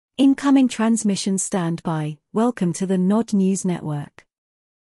Incoming transmission standby. Welcome to the Nod News Network.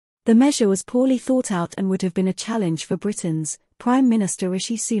 The measure was poorly thought out and would have been a challenge for Britons, Prime Minister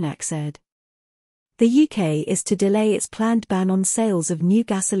Rishi Sunak said. The UK is to delay its planned ban on sales of new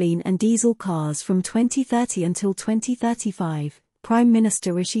gasoline and diesel cars from 2030 until 2035, Prime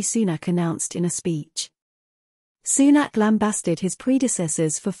Minister Rishi Sunak announced in a speech. Sunak lambasted his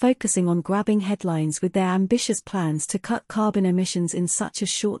predecessors for focusing on grabbing headlines with their ambitious plans to cut carbon emissions in such a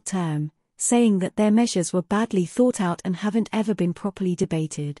short term, saying that their measures were badly thought out and haven't ever been properly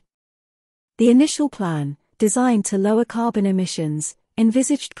debated. The initial plan, designed to lower carbon emissions,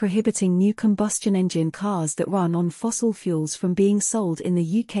 envisaged prohibiting new combustion engine cars that run on fossil fuels from being sold in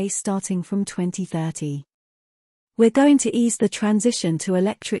the UK starting from 2030. We're going to ease the transition to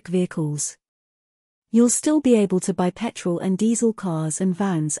electric vehicles. You'll still be able to buy petrol and diesel cars and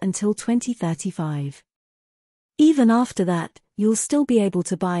vans until 2035. Even after that, you'll still be able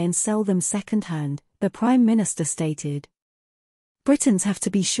to buy and sell them second-hand, the Prime Minister stated. Britons have to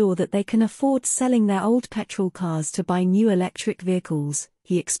be sure that they can afford selling their old petrol cars to buy new electric vehicles,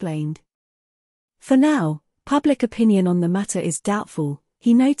 he explained. For now, public opinion on the matter is doubtful,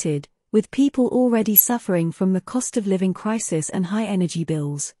 he noted, with people already suffering from the cost of living crisis and high energy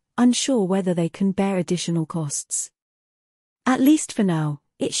bills, unsure whether they can bear additional costs. At least for now,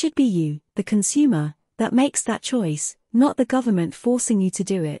 it should be you, the consumer, that makes that choice, not the government forcing you to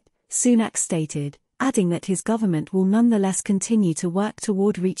do it, Sunak stated, adding that his government will nonetheless continue to work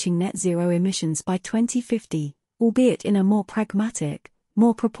toward reaching net zero emissions by 2050, albeit in a more pragmatic,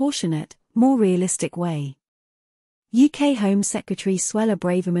 more proportionate, more realistic way. UK Home Secretary Suella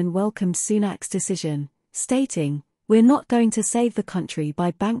Braverman welcomed Sunak's decision, stating, "We're not going to save the country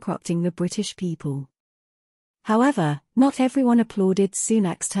by bankrupting the British people." However, not everyone applauded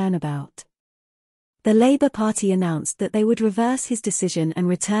Sunak's turnabout. The Labour Party announced that they would reverse his decision and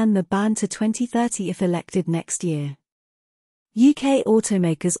return the ban to 2030 if elected next year. UK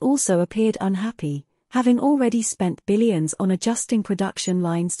automakers also appeared unhappy, having already spent billions on adjusting production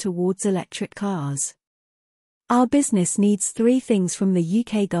lines towards electric cars. "Our business needs three things from the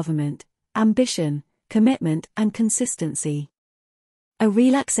UK government: ambition, commitment and consistency. A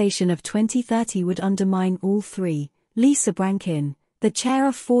relaxation of 2030 would undermine all three," Lisa Brankin, the chair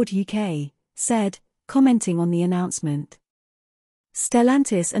of Ford UK, said, commenting on the announcement.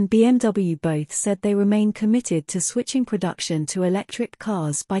 Stellantis and BMW both said they remain committed to switching production to electric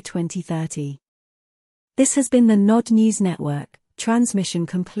cars by 2030. This has been the Nod News Network, transmission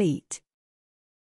complete.